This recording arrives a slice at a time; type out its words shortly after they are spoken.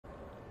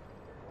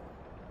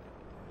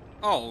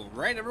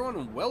Alright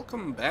everyone,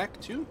 welcome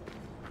back to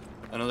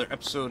another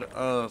episode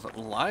of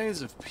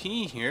Lies of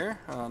P here.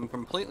 I'm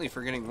completely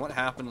forgetting what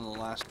happened in the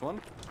last one.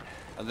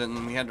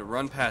 Then we had to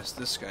run past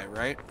this guy,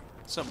 right?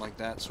 Something like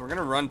that. So we're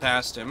gonna run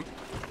past him.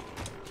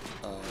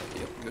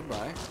 Yep,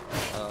 goodbye.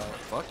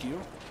 Fuck you.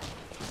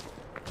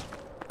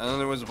 And then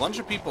there was a bunch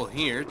of people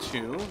here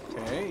too.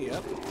 Okay,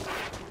 yep.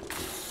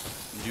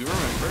 Do you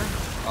remember?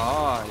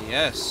 Ah,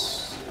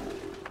 yes.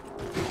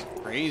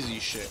 Crazy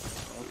shit.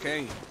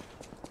 Okay.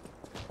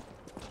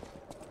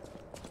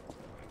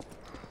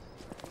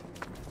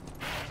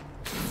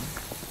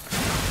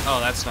 Oh,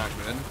 that's not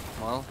good.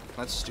 Well,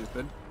 that's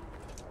stupid.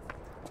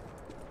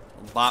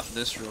 We'll bop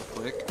this real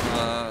quick.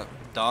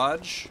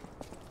 Dodge.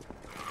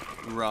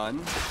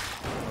 Run.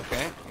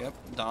 Okay, yep.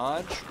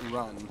 Dodge,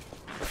 run.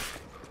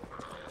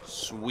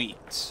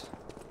 Sweet.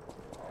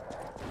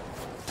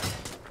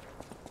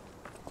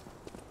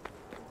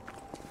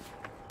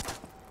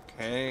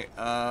 Okay,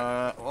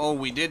 oh,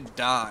 we did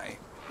die.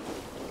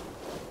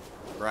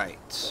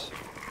 Right.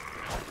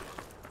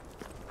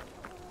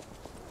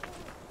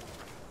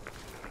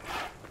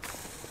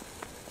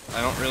 I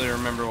don't really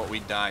remember what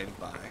we died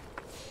by.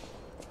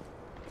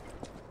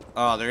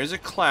 Oh, there is a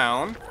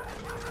clown.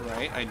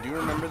 Right, I do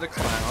remember the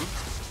clown.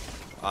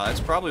 That's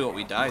probably what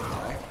we died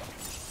by.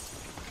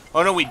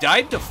 Oh no, we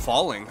died to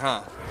falling,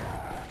 huh?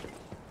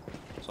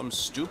 Some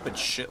stupid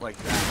shit like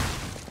that.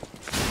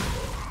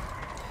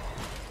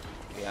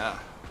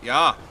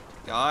 Yeah,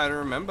 I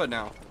remember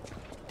now.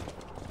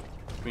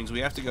 Which means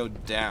we have to go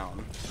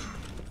down.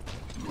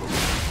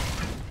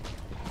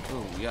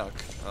 Ooh, yuck.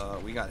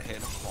 We got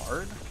hit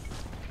hard.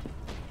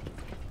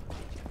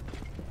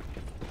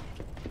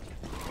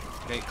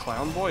 Okay,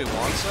 Clown Boy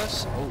wants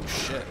us? Oh,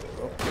 shit.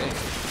 Okay.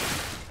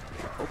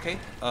 Okay,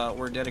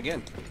 we're dead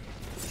again.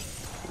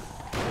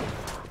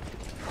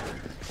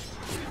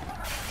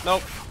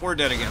 Nope, we're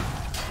dead again.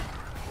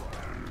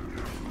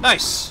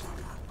 Nice!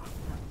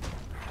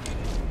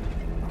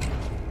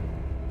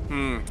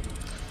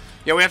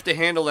 Yeah, we have to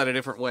handle that a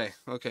different way.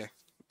 Okay.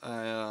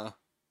 I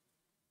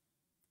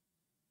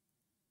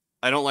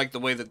don't like the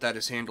way that that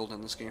is handled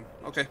in this game.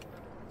 Okay.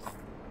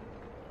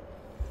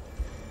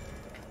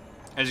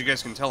 As you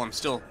guys can tell, I'm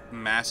still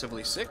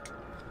massively sick.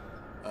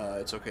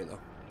 It's okay, though.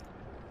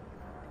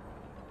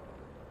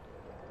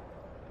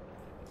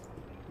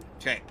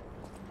 Okay.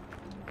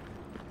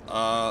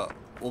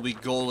 We'll be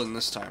golden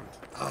this time.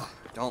 Ugh,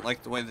 don't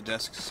like the way the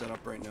desk's set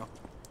up right now.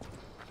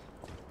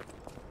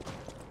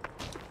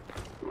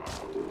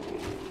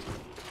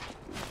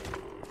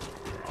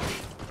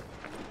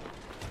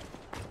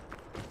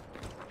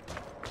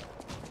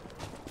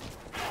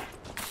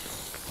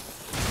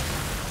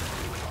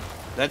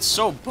 That's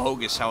so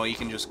bogus how he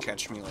can just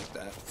catch me like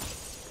that.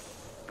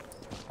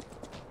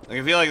 Like,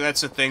 I feel like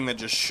that's a thing that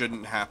just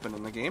shouldn't happen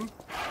in the game.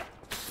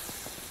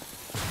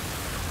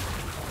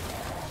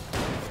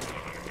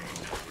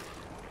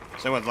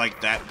 Same with, like,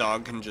 that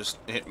dog can just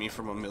hit me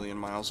from a million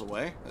miles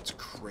away. That's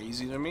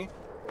crazy to me.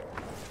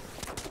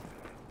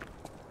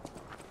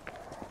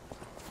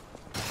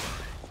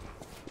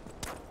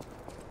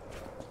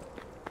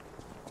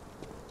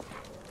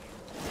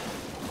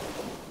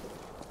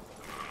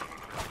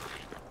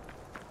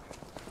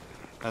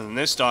 And then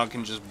this dog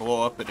can just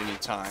blow up at any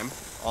time.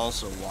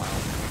 Also wild.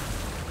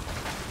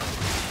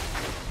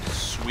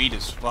 Sweet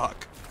as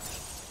fuck.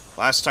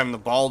 Last time the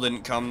ball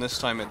didn't come, this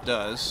time it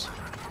does.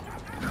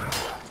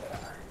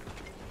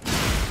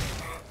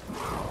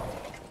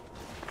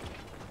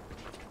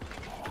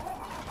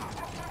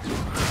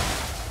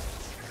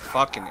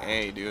 Fucking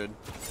A, dude.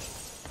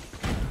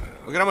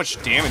 Look at how much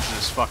damage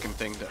this fucking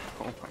thing does.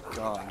 Oh my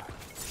god.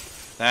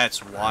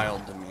 That's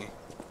wild to me.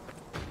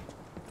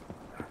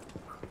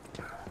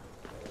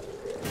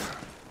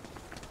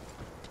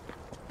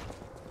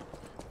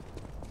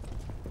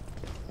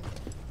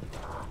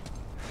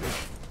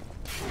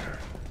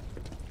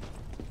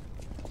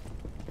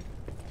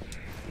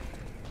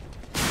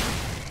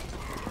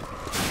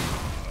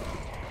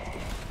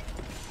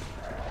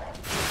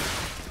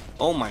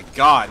 Oh my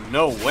god,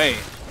 no way.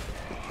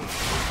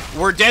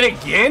 We're dead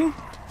again?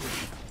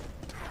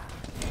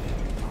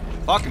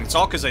 Fucking, it's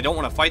all because I don't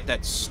want to fight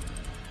that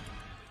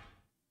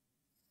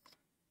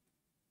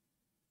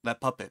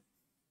puppet.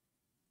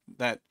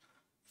 That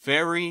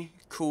very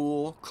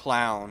cool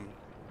clown.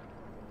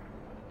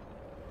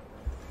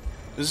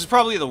 This is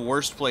probably the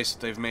worst place that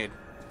they've made.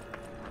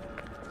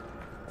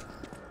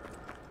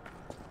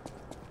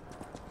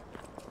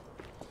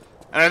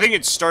 And I think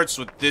it starts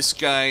with this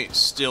guy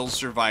still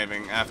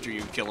surviving after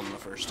you kill him the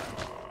first time.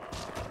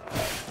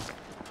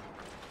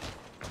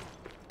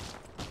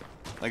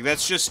 Like,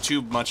 that's just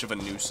too much of a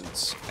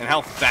nuisance. And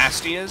how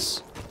fast he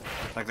is?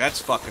 Like,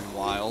 that's fucking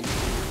wild.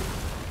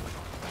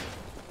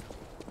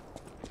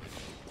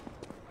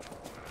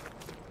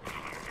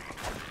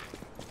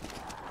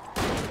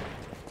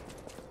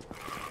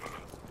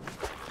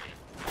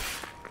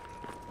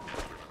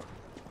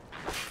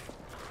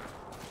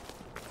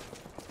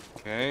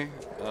 Okay,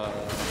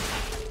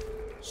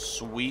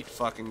 sweet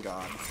fucking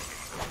god.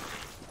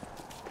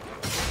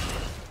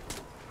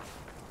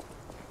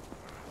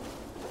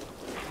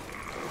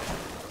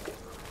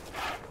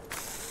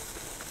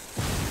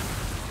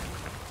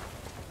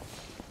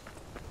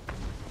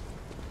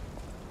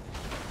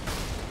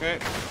 Okay.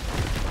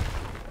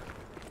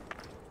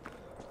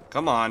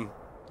 Come on.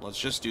 Let's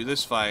just do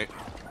this fight.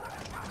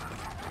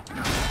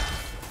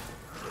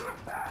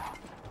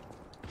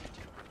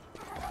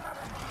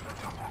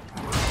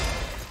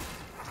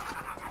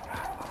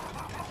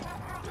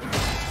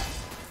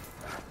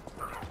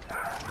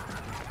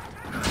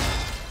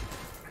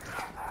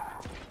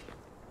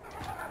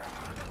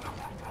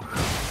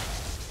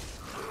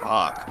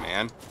 Fuck,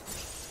 man.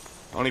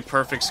 How many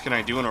perfects can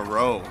I do in a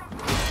row?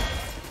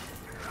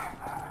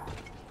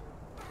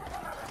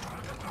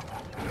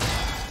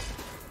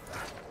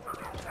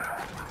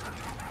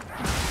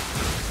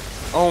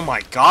 Oh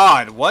my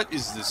god, what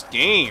is this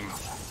game?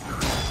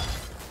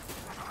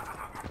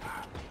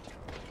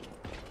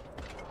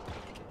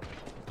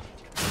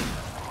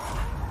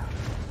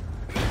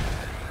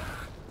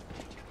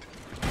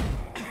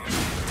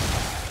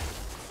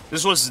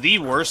 This was the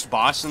worst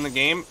boss in the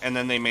game, and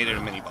then they made it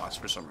a mini-boss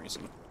for some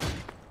reason.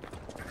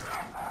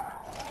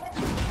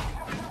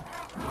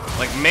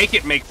 Like, make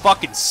it make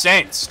fucking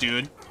sense,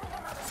 dude.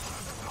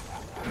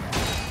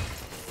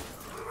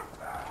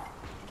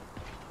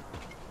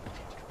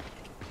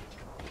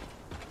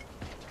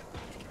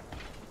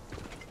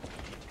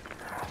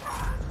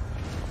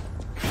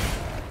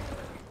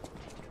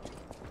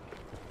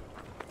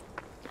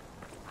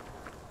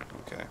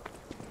 Okay.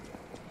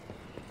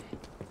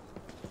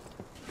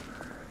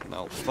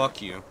 No,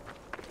 fuck you.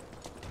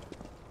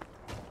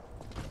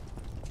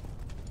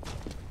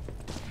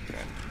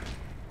 Okay.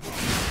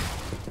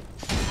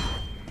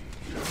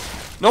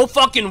 No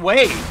fucking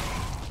way!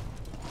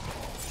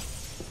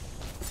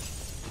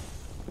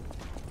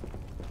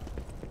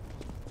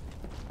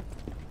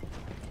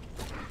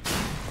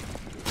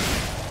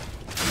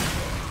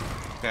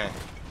 Okay.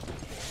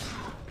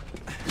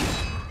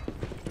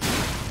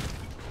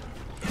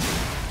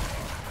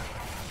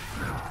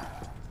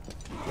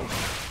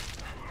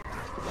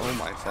 Oh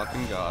my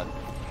fucking god.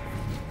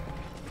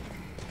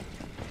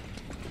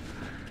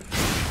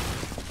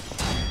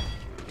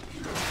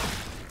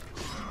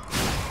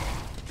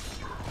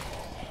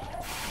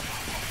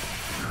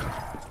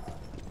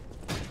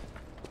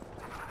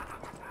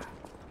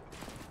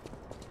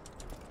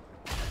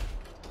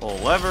 Pull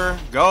lever,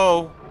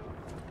 go!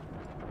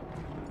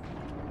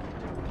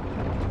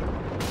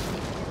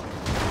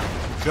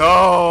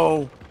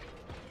 Go!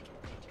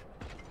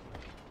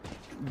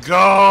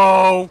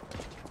 Go!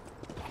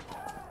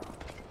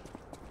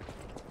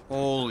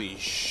 Holy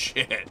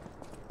shit.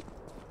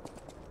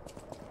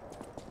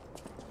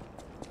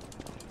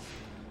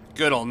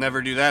 Good, I'll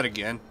never do that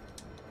again.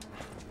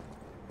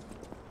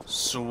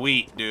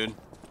 Sweet, dude.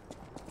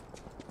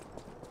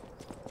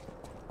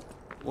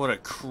 What a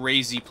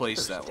crazy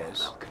place that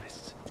was.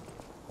 Alchemists.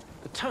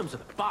 The terms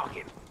of the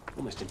bargain,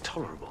 almost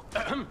intolerable.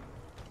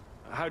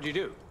 How do you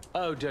do?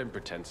 Oh, don't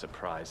pretend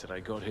surprised that I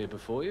got here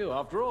before you.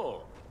 After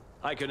all,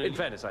 in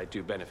fairness, I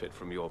do benefit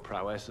from your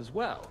prowess as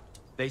well.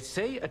 They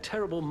say a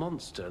terrible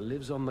monster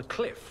lives on the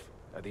cliff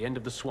at the end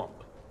of the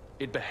swamp.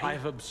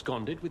 I've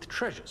absconded with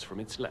treasures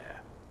from its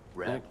lair.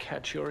 That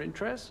catch your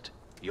interest?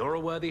 You're a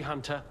worthy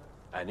hunter,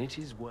 and it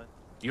is worth.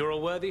 You're a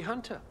worthy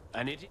hunter,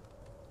 and it.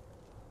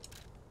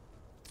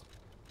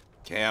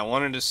 Okay, I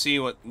wanted to see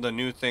what the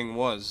new thing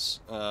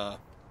was.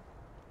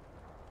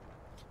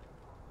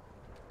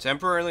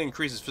 Temporarily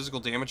increases physical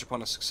damage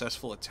upon a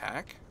successful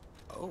attack?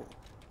 Oh.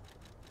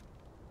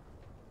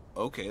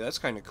 Okay, that's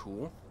kind of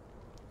cool.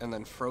 And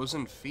then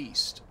Frozen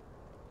Feast.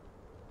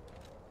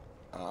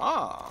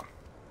 Ah.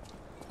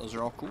 Those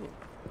are all cool.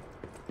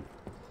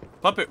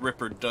 Puppet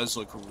Ripper does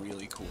look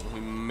really cool.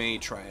 We may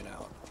try it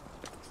out.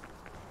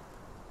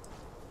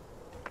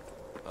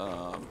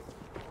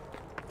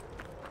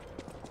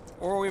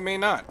 Or we may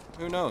not.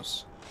 Who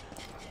knows?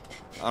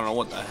 I don't know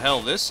what the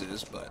hell this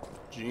is, but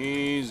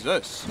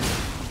Jesus.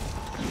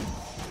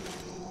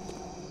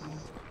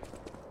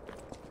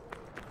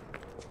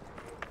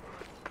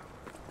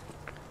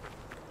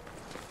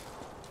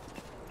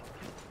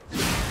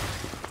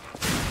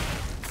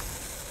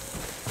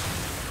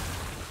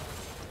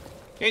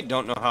 Okay,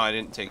 don't know how I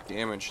didn't take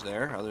damage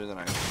there, other than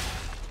I...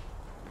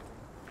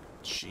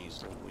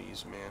 Jeez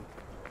Louise, man.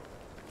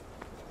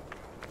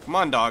 Come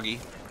on, doggy.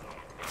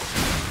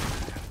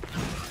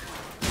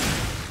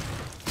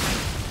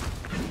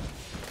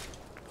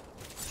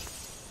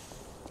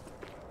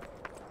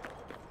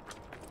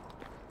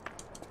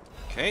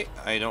 Okay,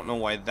 I don't know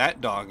why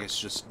that dog is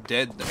just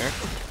dead there.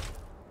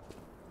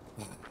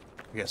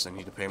 I guess I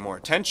need to pay more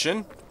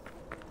attention.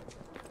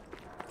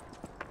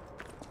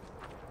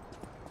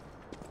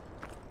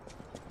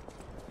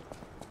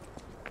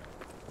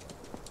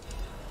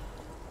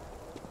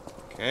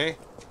 Okay.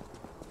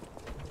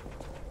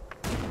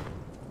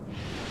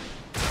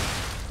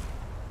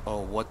 Oh,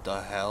 what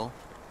the hell?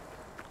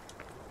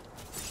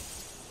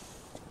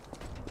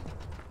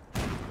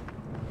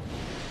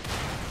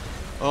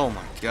 Oh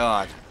my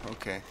god.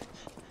 Okay.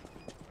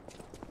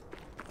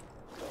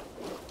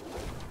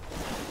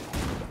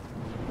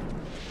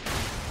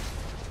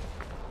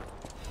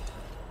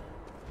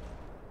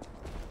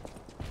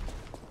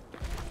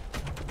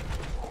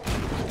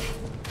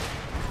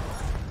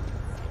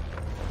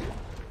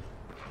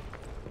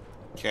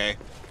 Okay.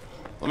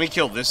 Let me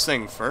kill this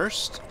thing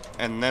first,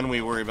 and then we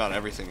worry about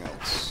everything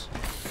else.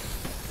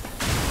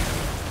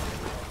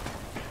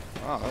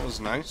 Oh, that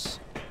was nice.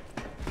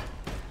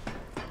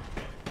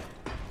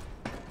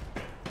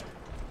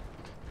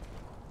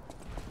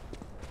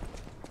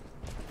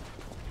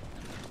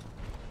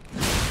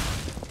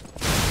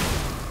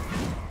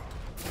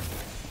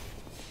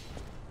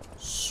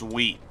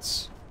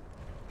 Sweet.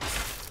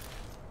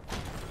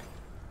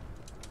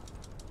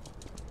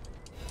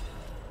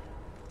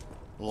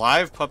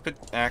 Live puppet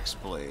axe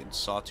blade,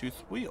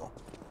 sawtooth wheel.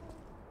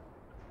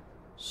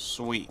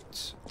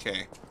 Sweet.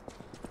 Okay.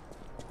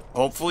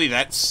 Hopefully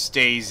that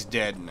stays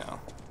dead now.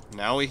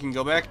 Now we can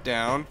go back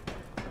down.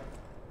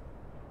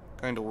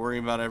 Kind of worry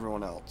about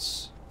everyone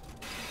else.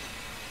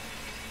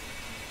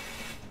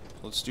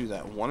 Let's do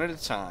that one at a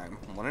time.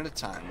 One at a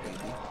time, baby.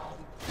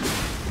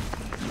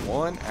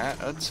 One at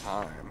a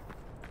time.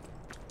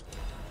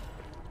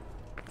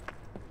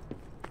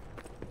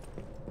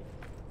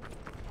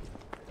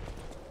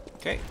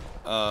 Okay,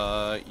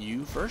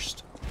 you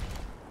first.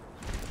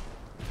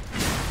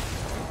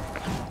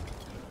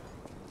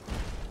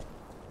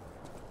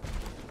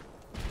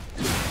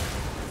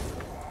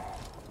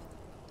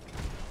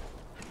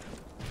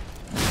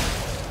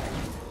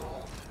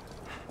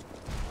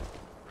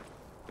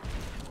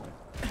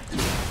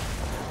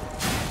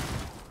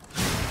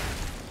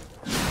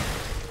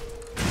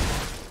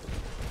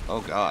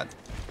 Oh God.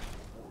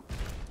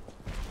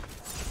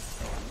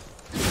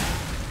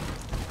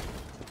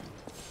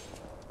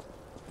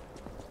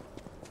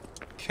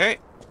 Okay,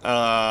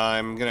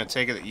 I'm gonna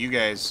take it that you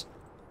guys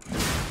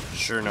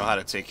sure know how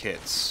to take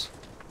hits.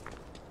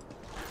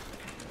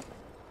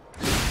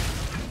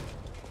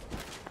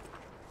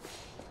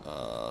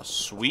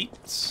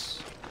 Sweet.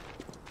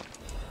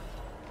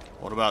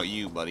 What about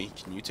you, buddy?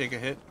 Can you take a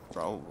hit?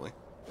 Probably.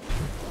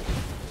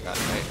 Got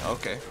it, right?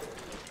 Okay.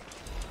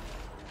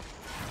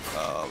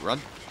 Run.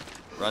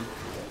 Run.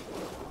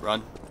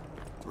 Run.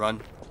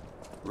 Run.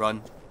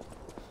 Run.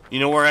 You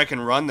know where I can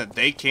run that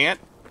they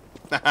can't?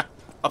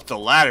 Up the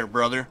ladder,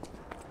 brother.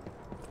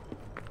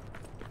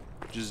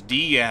 Just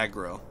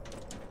de-aggro.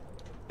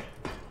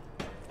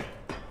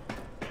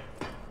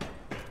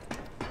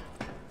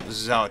 This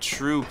is how a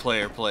true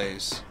player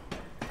plays.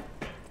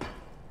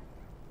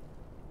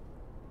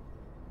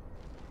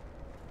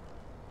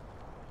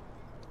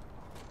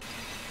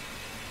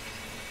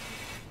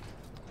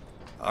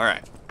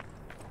 Alright.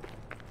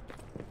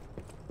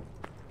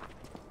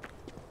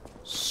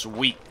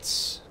 Sweet.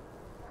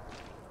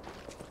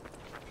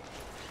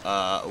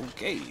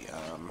 Okay,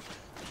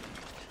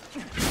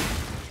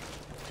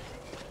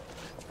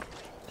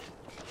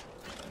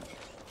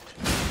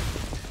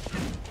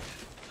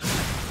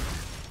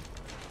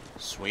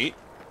 Sweet.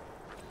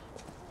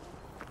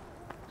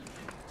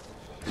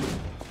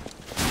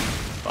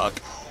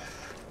 Fuck.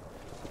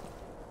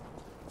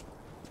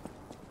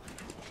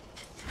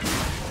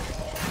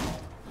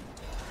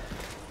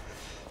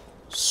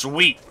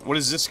 Sweet. What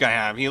does this guy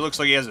have? He looks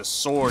like he has a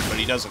sword, but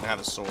he doesn't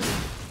have a sword.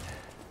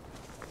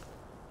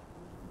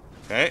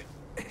 Okay.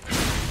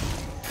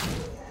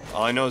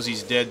 All I know is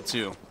he's dead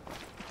too.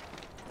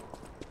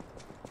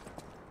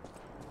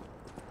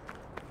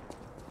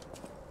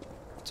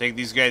 Take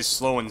these guys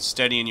slow and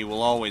steady and you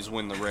will always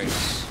win the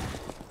race.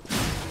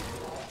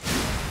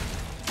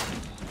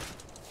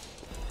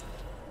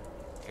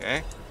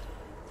 Okay.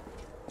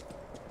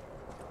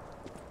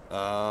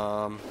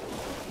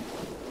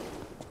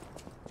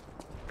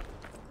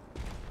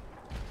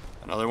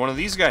 Another one of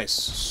these guys.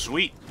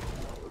 Sweet.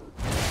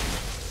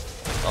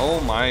 Oh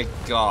my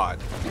God.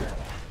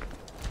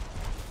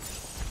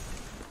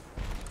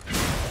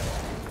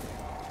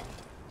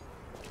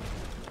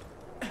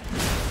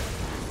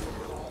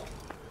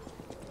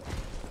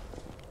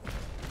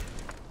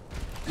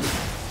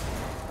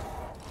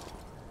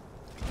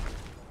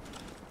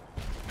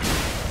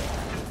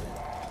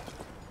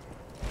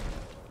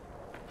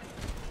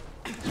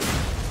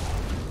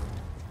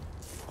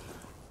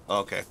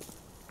 Okay.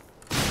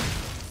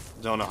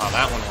 Don't know how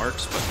that one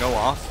works, but go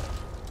off.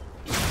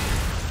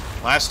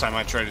 Last time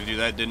I tried to do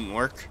that, didn't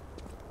work.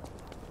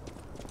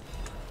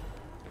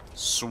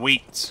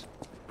 Sweet.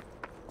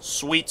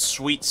 Sweet,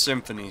 sweet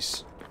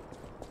symphonies.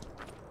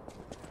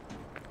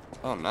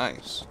 Oh,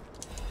 nice.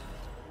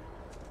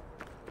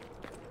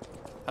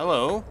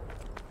 Hello.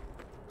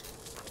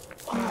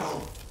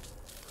 Wow.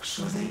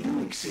 So they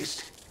do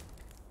exist.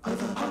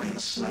 Other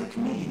puppets like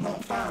me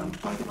not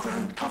bound by the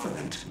Grand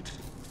Covenant.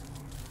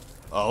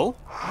 Oh?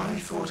 I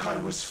thought I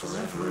was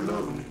forever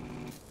alone.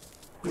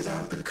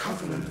 Without the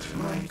Covenant,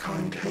 my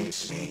kind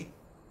hates me.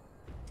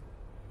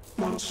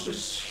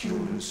 Monsters,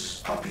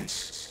 humans,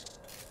 puppets,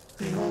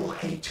 they all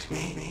hate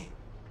me.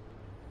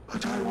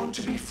 But I want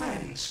to be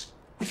friends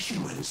with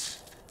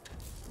humans.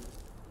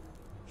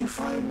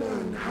 If I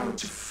learn how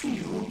to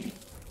feel,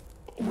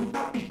 would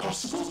that be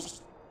possible?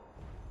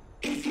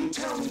 If you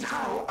tell me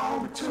how, I'll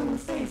return the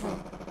favor.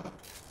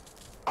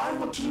 I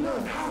want to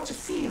learn how to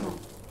feel.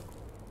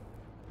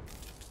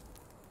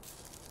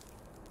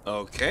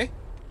 Okay.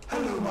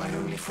 Hello, my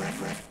only friend.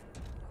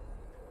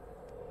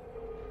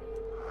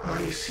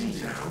 I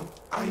see now.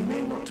 I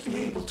may not be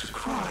able to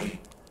cry,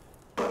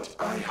 but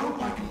I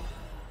hope I can.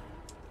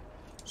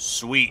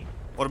 Sweet.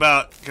 What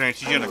about, can I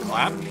teach you how to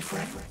clap? Only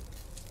forever.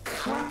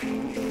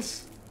 Clapping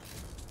is.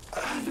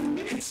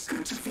 It's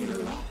good to feel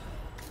alive.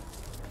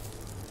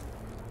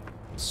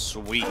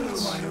 Sweet.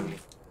 Hello, my only.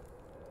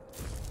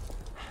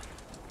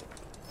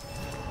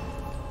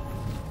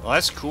 Well,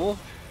 that's cool.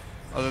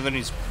 Other than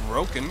he's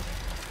broken.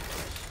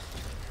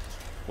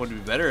 Would be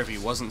better if he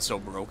wasn't so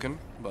broken,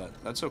 but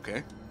that's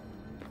okay.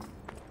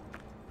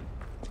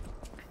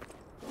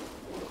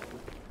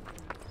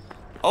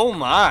 Oh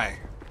my!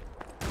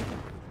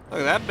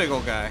 Look at that big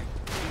old guy.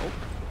 Oh.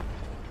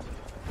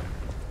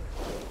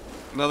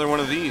 Another one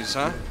of these,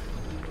 huh?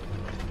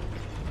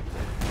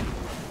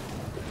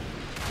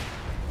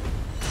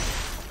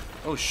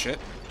 Oh shit.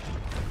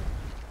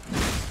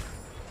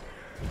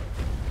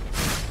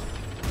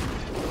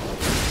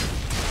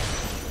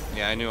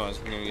 Yeah, I knew I was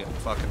gonna get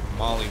fucking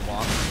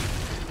mollywopped.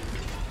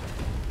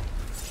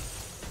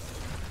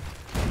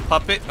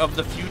 Puppet of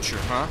the future,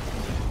 huh?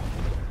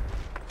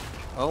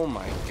 Oh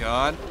my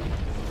god.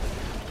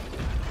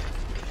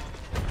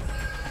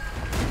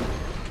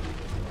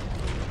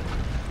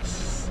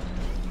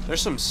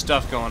 There's some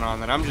stuff going on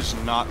that I'm just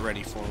not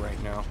ready for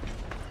right now.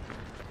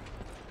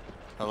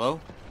 Hello?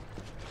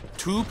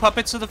 2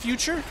 puppets of the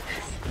future?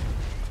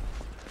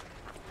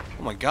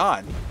 Oh my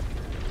god.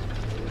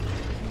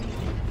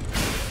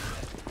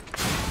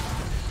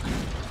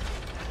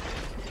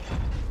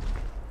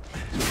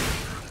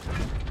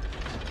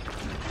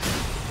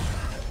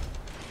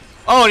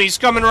 Oh, and he's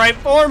coming right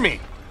for me.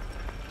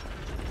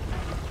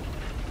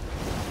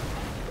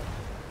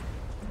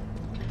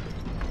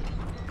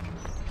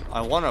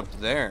 I want up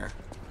there.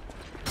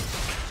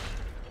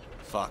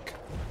 Fuck.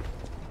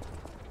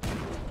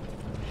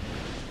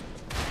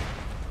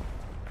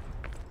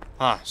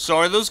 Huh. So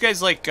are those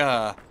guys like,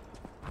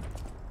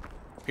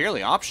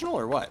 purely optional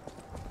or what?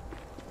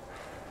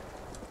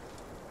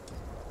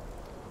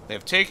 They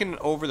have taken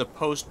over the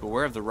post.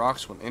 Beware of the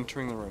rocks when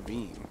entering the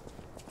ravine.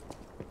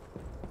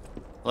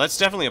 Well, that's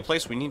definitely a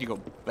place we need to go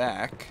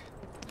back.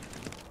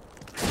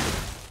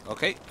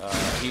 Okay,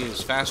 he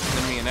is faster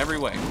than me in every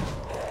way.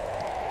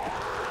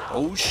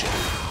 Oh, shit.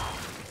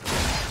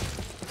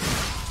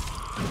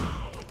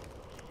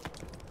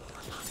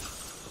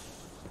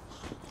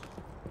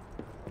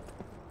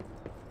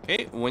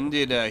 Okay, when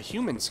did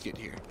humans get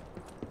here?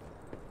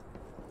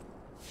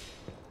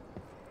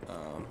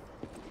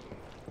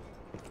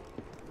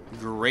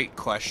 Great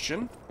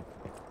question.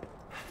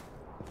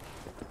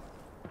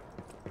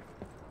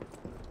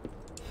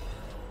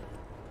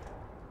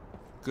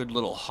 Good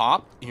little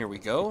hop. Here we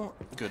go.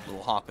 Good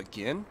little hop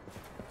again.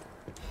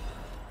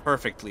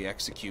 Perfectly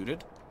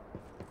executed.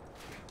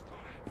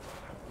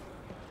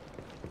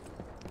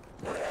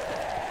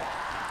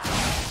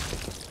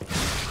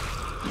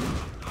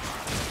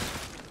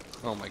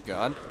 Oh my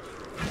god.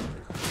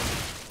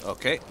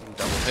 Okay,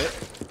 double hit.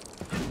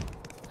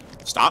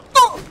 Stop!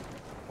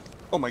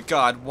 Oh my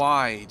god,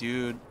 why,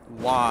 dude?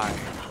 Why?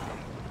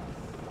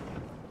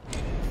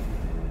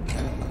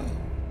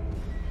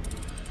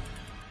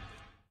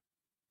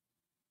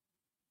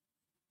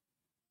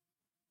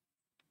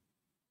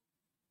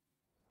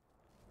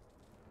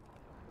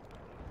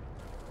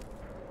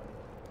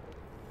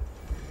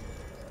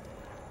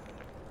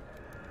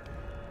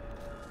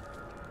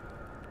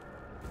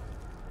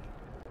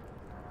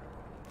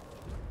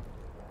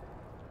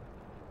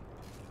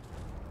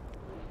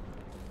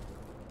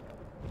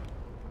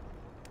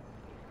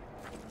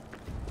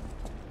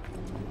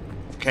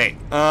 Okay,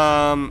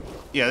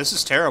 yeah, this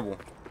is terrible.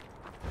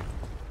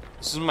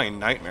 This is my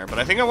nightmare, but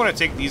I think I want to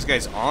take these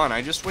guys on.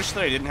 I just wish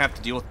that I didn't have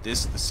to deal with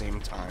this at the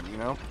same time, you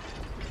know?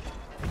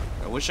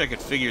 I wish I could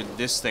figure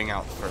this thing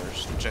out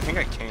first, which I think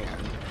I can.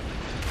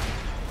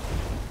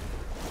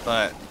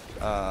 But,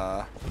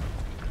 I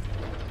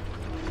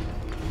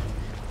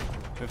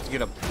have to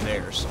get up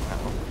there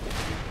somehow.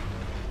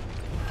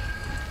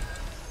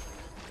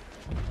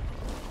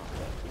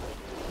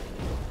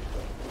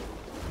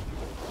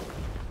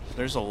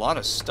 There's a lot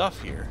of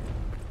stuff here.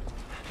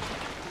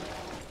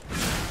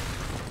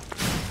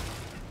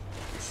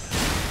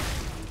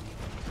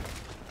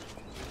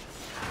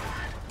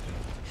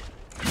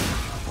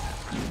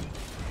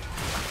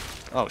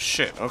 Oh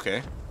shit,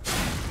 okay.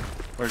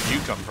 Where'd you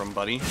come from,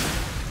 buddy?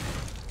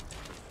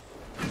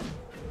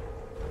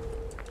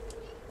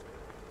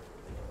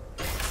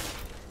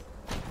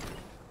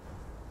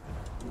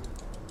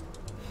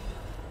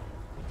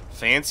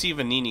 Fancy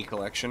Vanini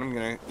collection. I'm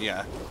gonna,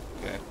 yeah,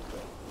 okay.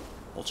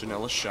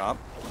 Pulcinella shop.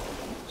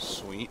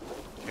 Sweet.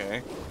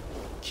 Okay.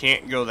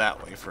 Can't go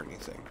that way for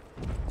anything.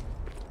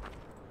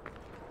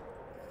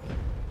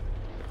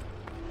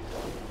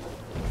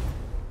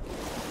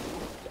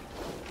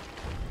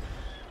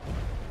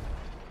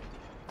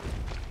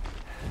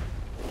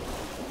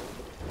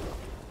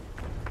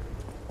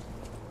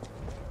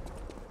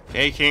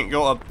 Okay, can't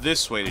go up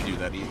this way to do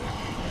that either.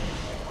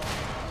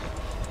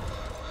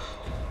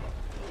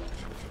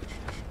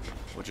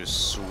 Which is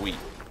sweet.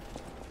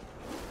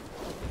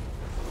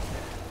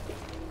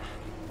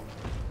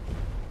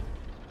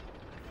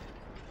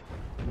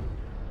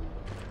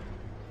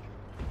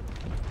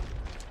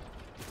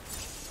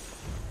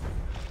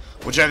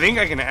 Which I think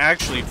I can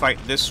actually fight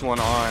this one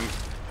on...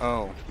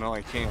 Oh, no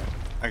I can't.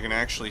 I can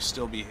actually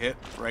still be hit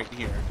right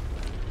here.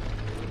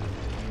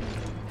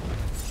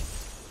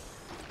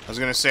 I was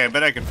gonna say, I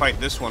bet I could fight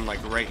this one,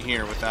 like, right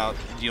here without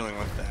dealing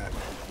with that.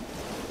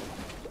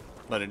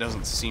 But it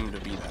doesn't seem to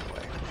be that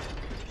way.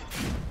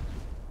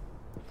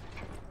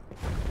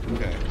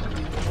 Okay.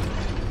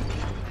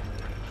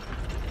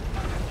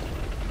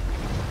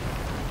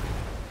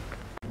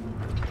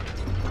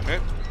 Okay.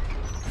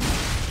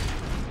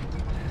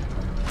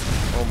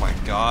 Oh my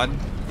god.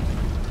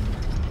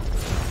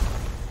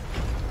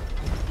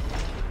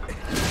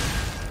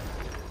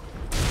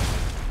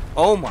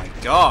 Oh my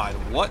god,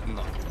 what in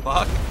the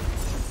fuck?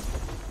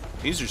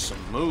 These are some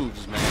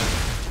moves, man.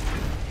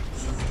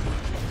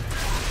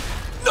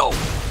 No!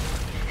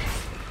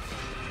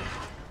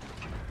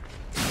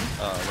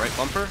 Right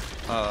bumper?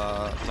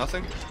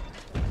 Nothing?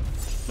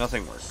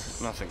 Nothing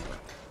worked. Nothing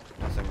worked.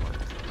 Nothing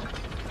worked.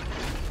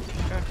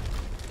 Okay.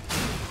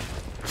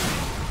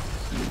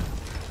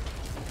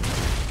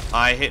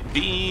 I hit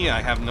B, I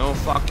have no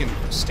fucking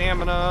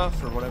stamina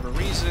for whatever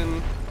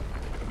reason.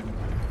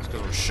 It's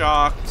because I'm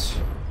shocked.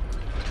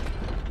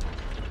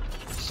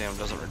 Stamina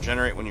doesn't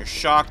regenerate when you're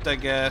shocked, I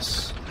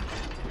guess.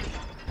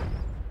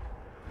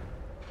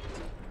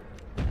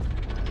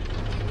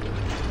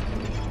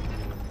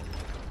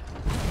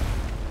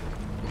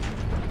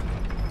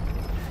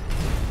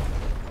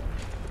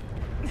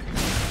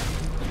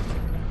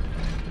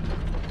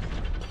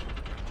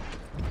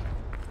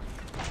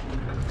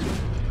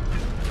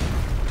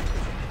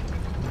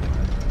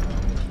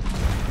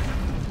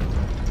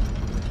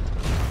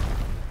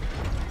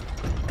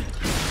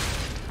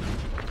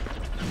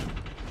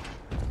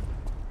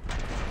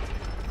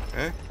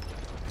 Okay.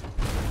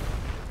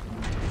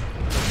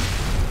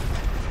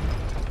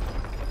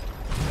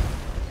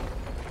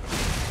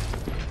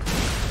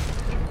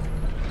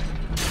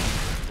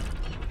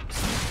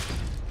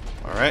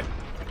 Alright.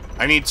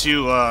 I need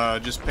to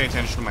just pay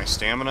attention to my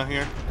stamina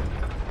here.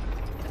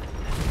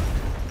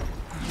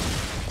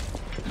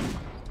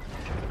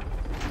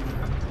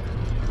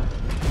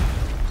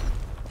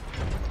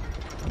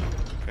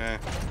 Okay.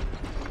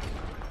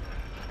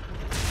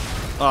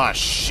 Ah,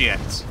 shit.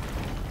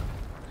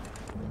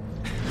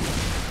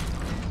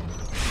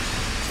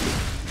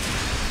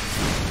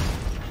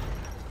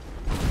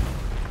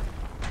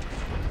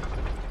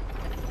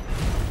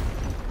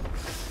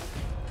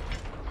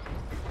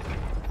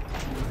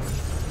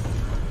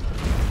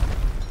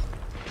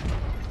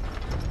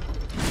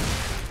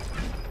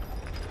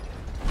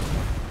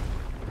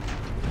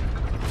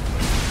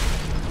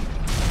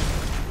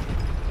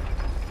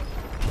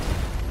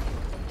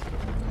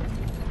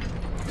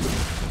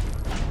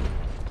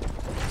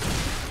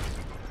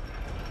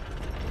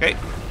 Okay,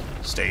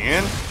 stay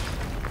in.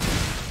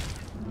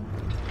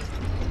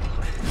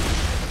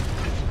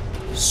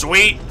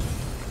 Sweet.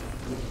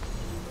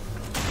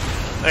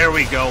 There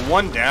we go,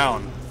 one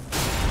down.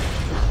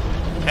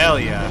 Hell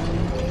yeah.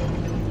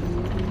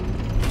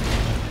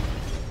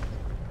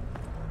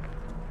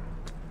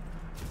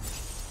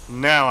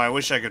 Now, I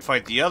wish I could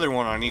fight the other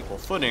one on equal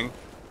footing,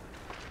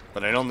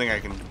 but I don't think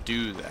I can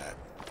do that.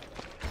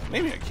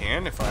 Maybe I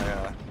can if I,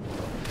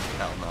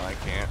 hell no, I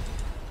can't.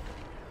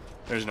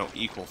 There's no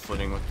equal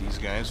footing with these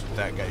guys, with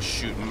that guy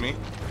shooting me.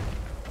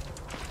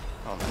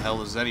 How the hell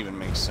does that even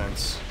make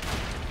sense?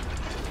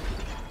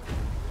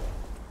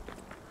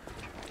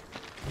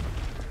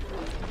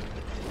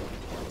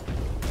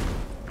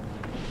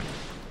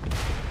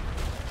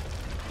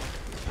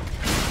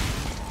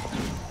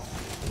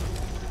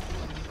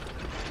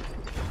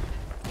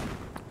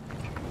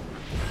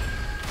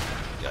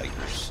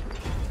 Yikers.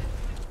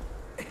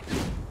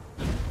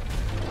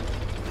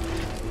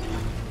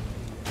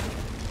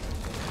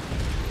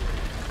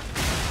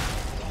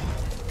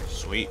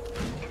 Sweet.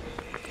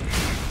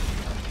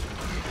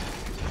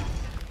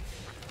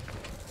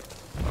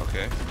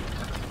 Okay.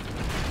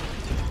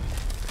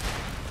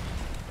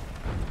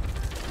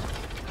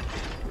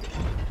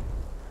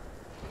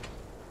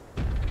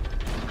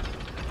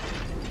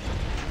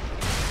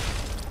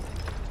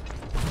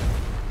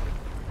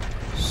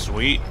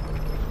 Sweet.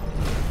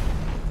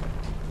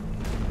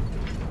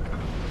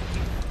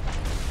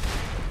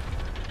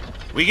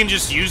 We can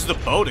just use the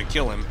bow to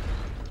kill him.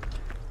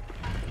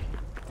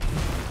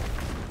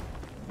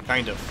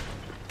 Kind of.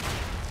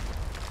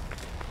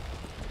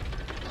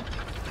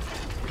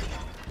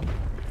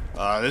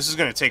 This is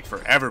gonna take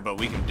forever, but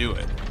we can do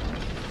it.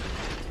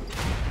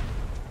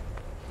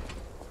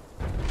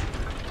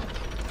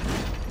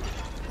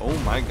 Oh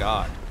my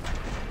god.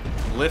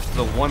 Lift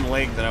the one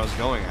leg that I was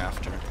going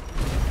after.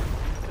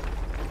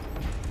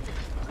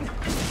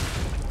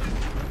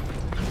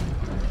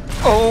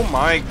 Oh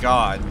my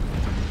god.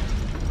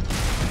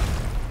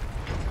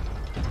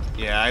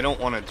 Yeah, I don't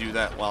want to do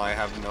that while I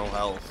have no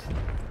health.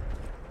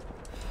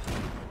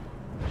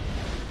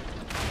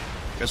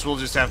 Guess we'll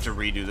just have to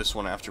redo this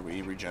one after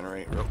we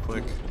regenerate real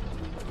quick.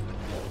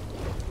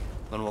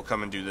 Then we'll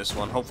come and do this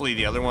one. Hopefully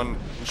the other one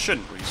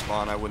shouldn't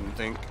respawn, I wouldn't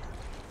think.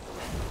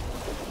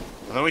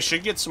 And then we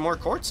should get some more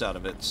quartz out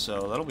of it,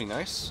 so that'll be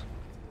nice.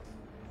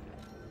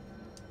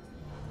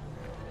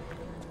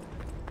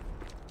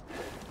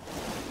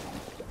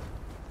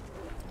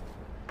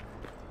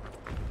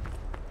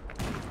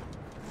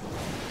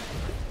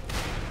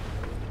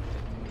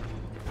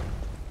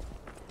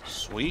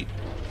 Sweet.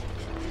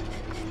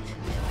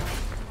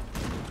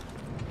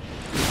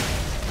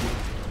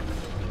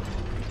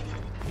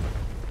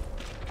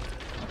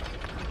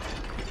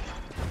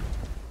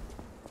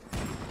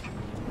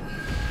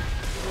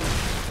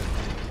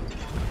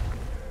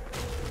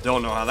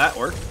 Don't know how that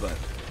worked, but...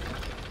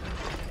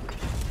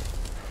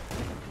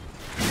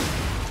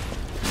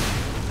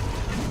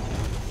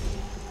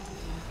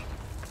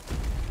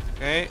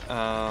 Okay,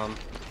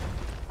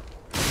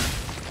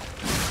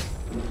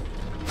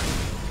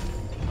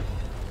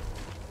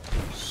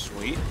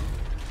 Sweet.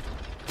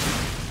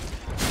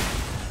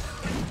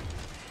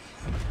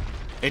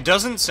 It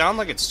doesn't sound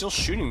like it's still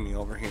shooting me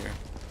over here.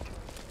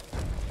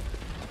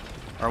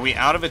 Are we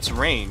out of its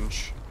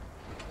range?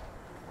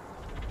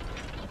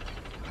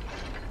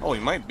 Oh, we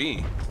might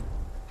be.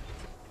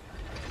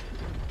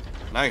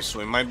 Nice, so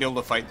we might be able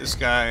to fight this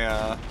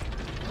guy,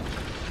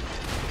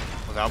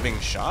 without being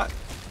shot?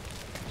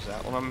 Is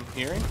that what I'm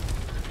hearing?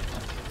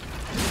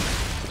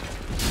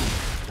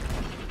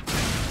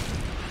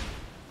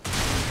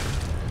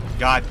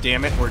 God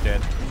damn it, we're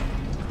dead.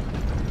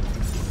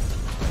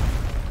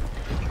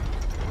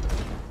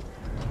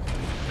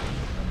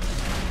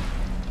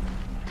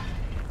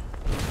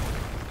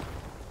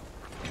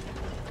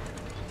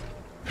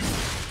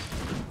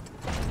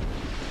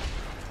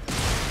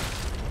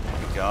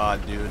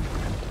 God, dude.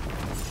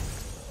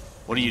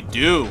 What do you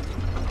do?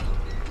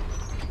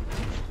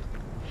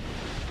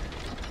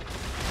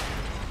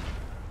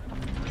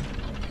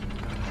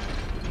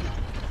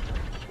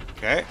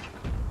 Okay.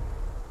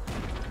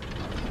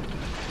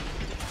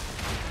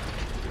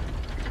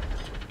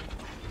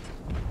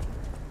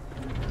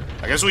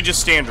 I guess we just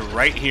stand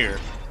right here.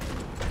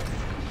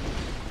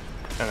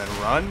 And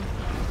then run.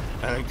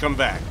 And then come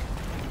back.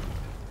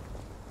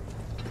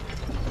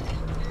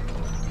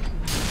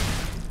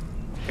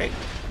 Okay.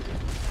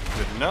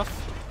 Good enough.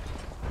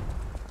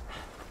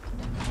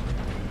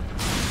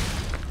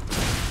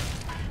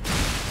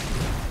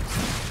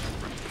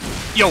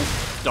 Yo!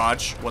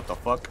 Dodge. What the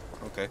fuck?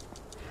 Okay.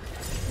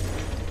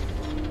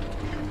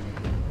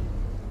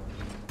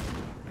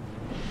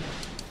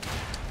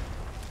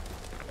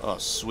 Oh,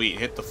 sweet.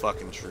 Hit the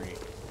fucking tree.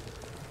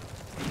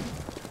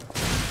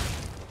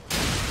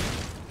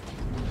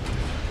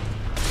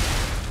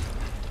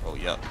 Oh,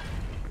 yep.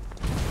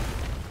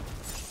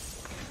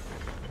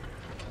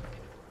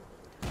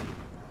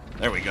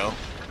 There we go.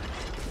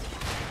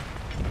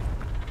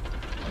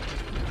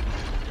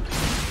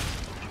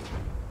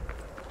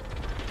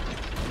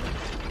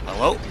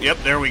 Hello? Yep,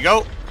 there we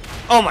go.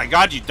 Oh my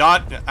god, you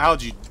dodged.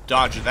 How'd you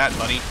dodge that,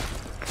 buddy?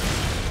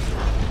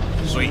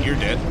 Sweet, you're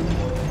dead.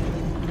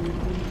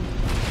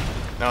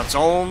 Now it's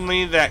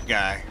only that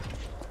guy.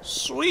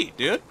 Sweet,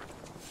 dude.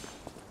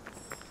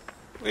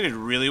 We did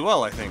really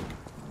well, I think.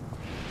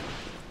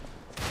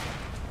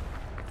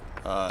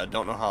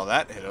 Don't know how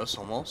that hit us,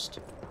 almost.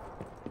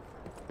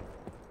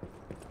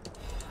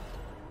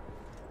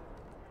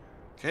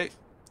 Okay.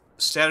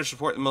 Status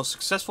report. The most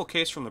successful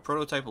case from the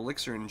prototype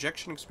elixir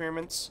injection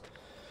experiments.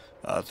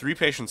 3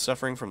 patients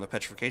suffering from the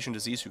petrification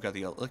disease who got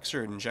the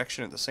elixir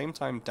injection at the same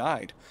time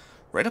died.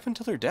 Right up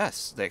until their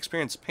deaths, they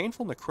experienced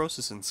painful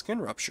necrosis and skin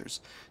ruptures,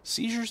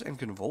 seizures and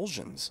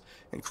convulsions,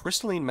 and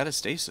crystalline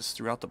metastasis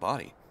throughout the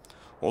body.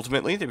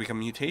 Ultimately, they become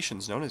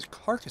mutations known as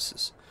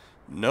carcasses.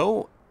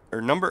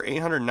 Number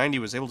 890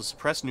 was able to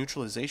suppress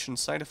neutralization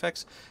side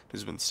effects and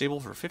has been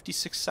stable for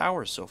 56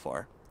 hours so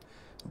far.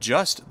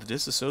 Just the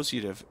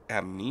dissociative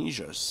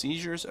amnesia,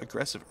 seizures,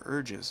 aggressive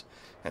urges,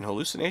 and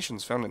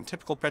hallucinations found in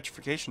typical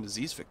petrification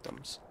disease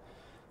victims.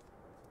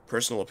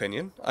 Personal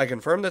opinion, I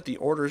confirm that the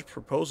Order's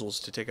proposals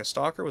to take a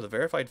stalker with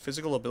verified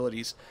physical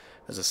abilities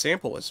as a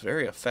sample is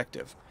very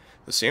effective.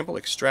 The sample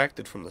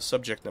extracted from the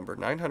subject number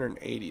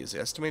 980 is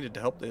estimated to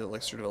help the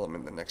elixir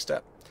development in the next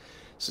step.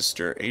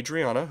 Sister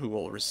Adriana, who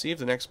will receive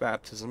the next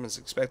baptism, is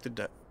expected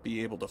to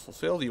be able to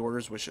fulfill the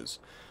Order's wishes.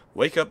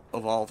 Wake up,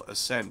 evolve,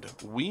 ascend.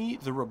 We,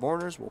 the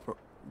Reborners, will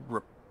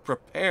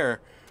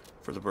prepare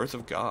for the birth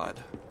of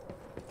God.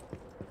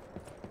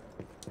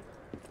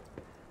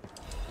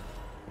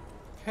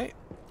 Okay,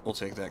 we'll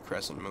take that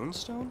Crescent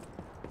Moonstone.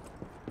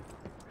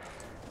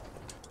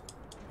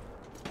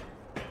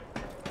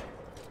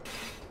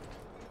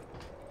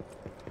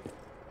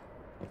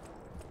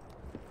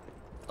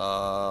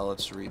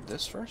 Let's read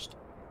this first.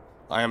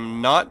 I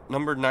am not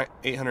number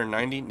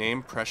 890,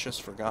 name Precious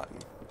Forgotten.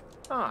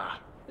 Ah,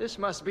 this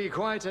must be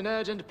quite an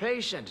urgent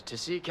patient to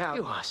seek out.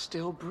 You are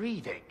still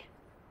breathing.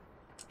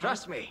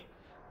 Trust me,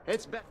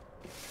 it's better.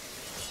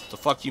 The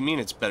fuck you mean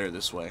it's better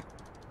this way?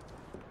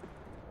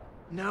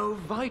 No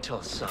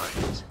vital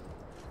signs.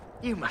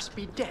 You must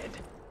be dead.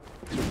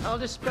 I'll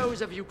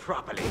dispose of you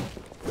properly.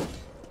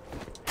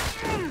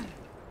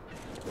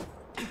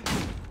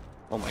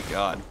 Oh my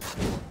god.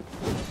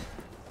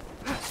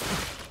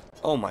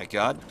 Oh my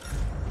god.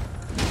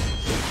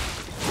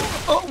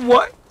 Oh,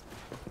 what?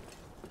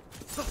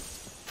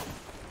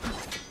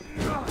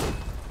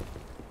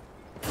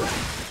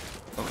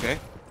 Okay.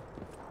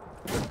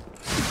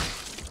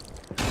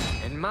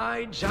 In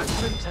my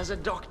judgment as a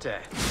doctor,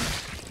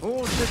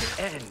 All to the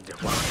end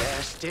while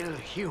they're still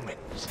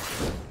humans.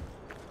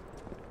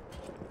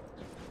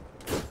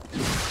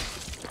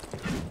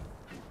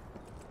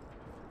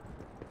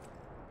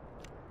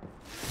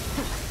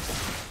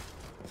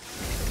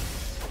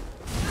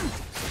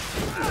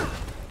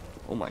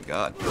 Oh my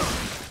god.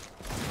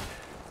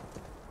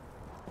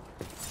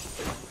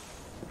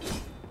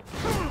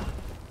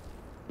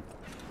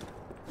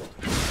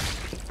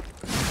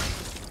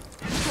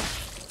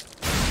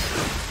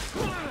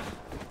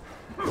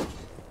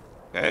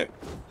 Okay.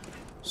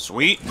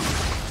 Sweet.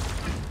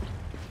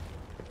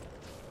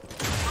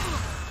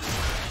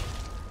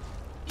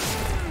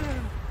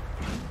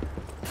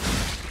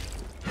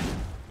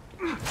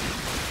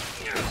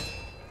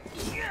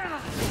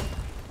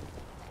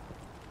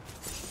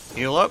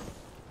 Heal up.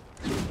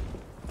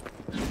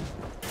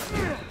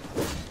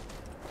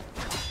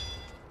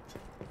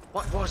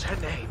 What was her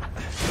name?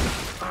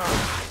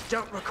 I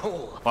don't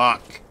recall.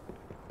 Fuck.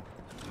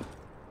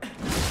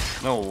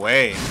 No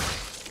way.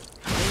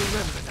 I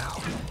remember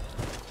now.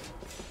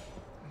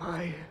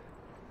 My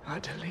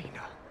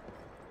Adelina.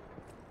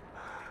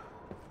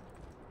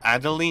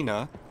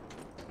 Adelina.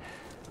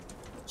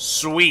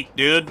 Sweet,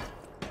 dude.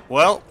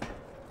 Well,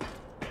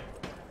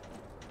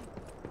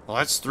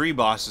 that's 3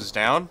 bosses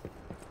down.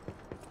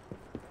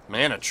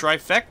 Man, a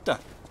trifecta.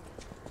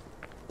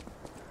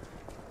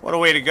 What a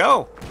way to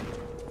go.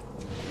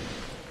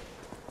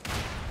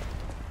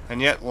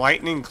 And yet,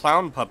 Lightning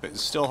Clown Puppet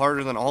is still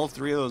harder than all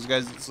 3 of those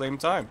guys at the same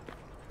time.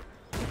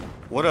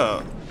 What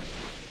a,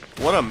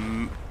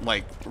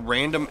 like,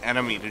 random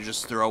enemy to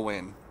just throw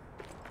in.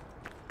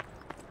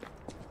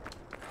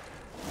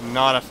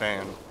 Not a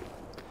fan.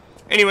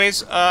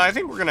 Anyways, I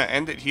think we're gonna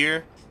end it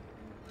here.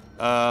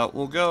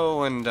 We'll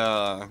go and,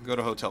 go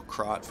to Hotel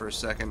Krot for a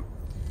second.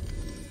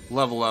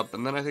 Level up,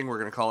 and then I think we're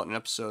gonna call it an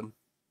episode.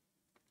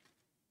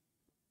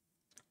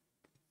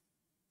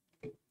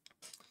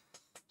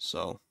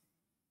 So...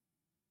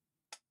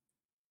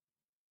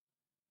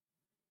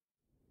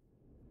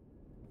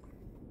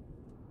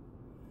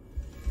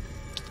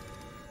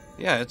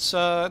 yeah, it's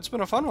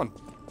been a fun one.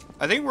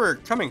 I think we're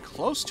coming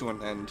close to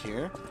an end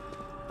here,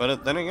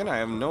 but then again, I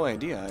have no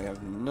idea. I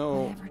have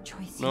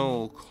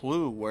no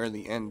clue where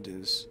the end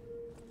is.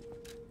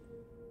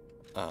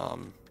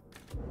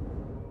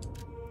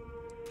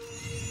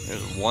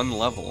 There's 1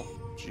 level.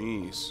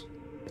 Jeez,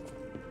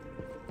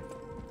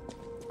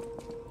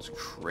 it's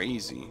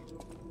crazy.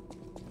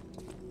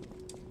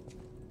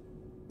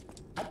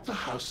 At the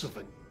house of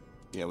a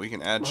Yeah, we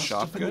can add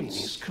shop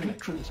goods.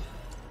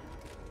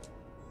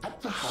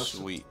 At the house.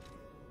 Sweet.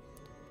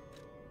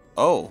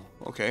 Oh,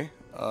 okay.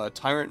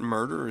 Tyrant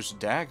Murderer's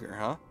Dagger,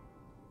 huh?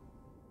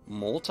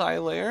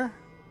 Multi-layer?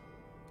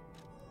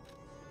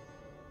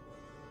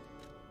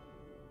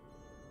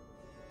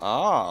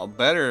 Ah, a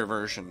better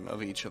version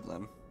of each of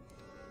them.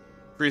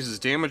 Increases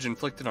damage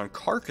inflicted on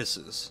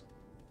carcasses.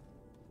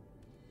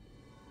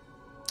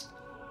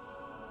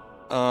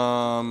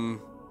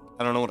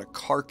 I don't know what a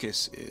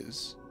carcass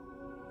is.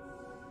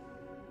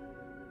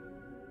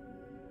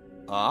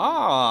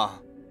 Ah!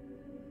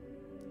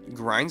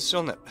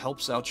 Grindstone that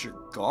helps out your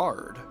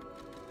guard.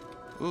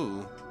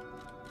 Ooh.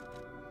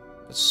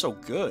 That's so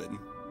good.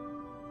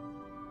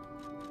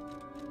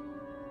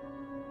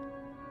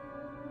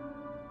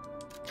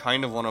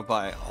 Kind of want to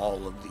buy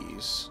all of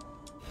these.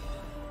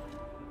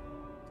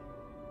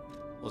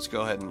 Let's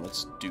go ahead and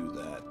let's do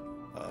that.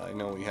 I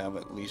know we have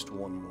at least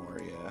 1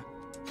 more, yeah.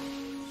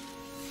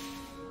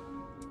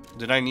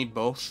 Did I need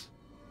both?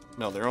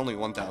 No, they're only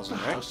 1,000,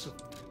 right?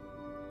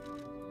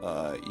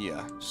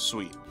 Yeah,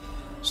 sweet.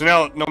 So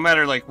now, no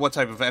matter, like, what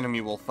type of enemy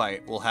we'll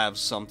fight, we'll have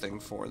something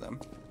for them.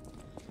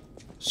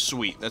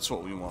 Sweet, that's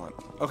what we want.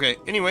 Okay,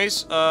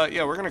 anyways,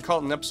 yeah, we're gonna call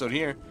it an episode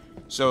here.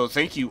 So,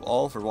 thank you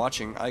all for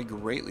watching. I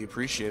greatly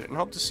appreciate it, and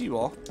hope to see you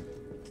all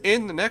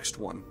in the next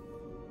one.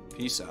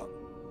 Peace out.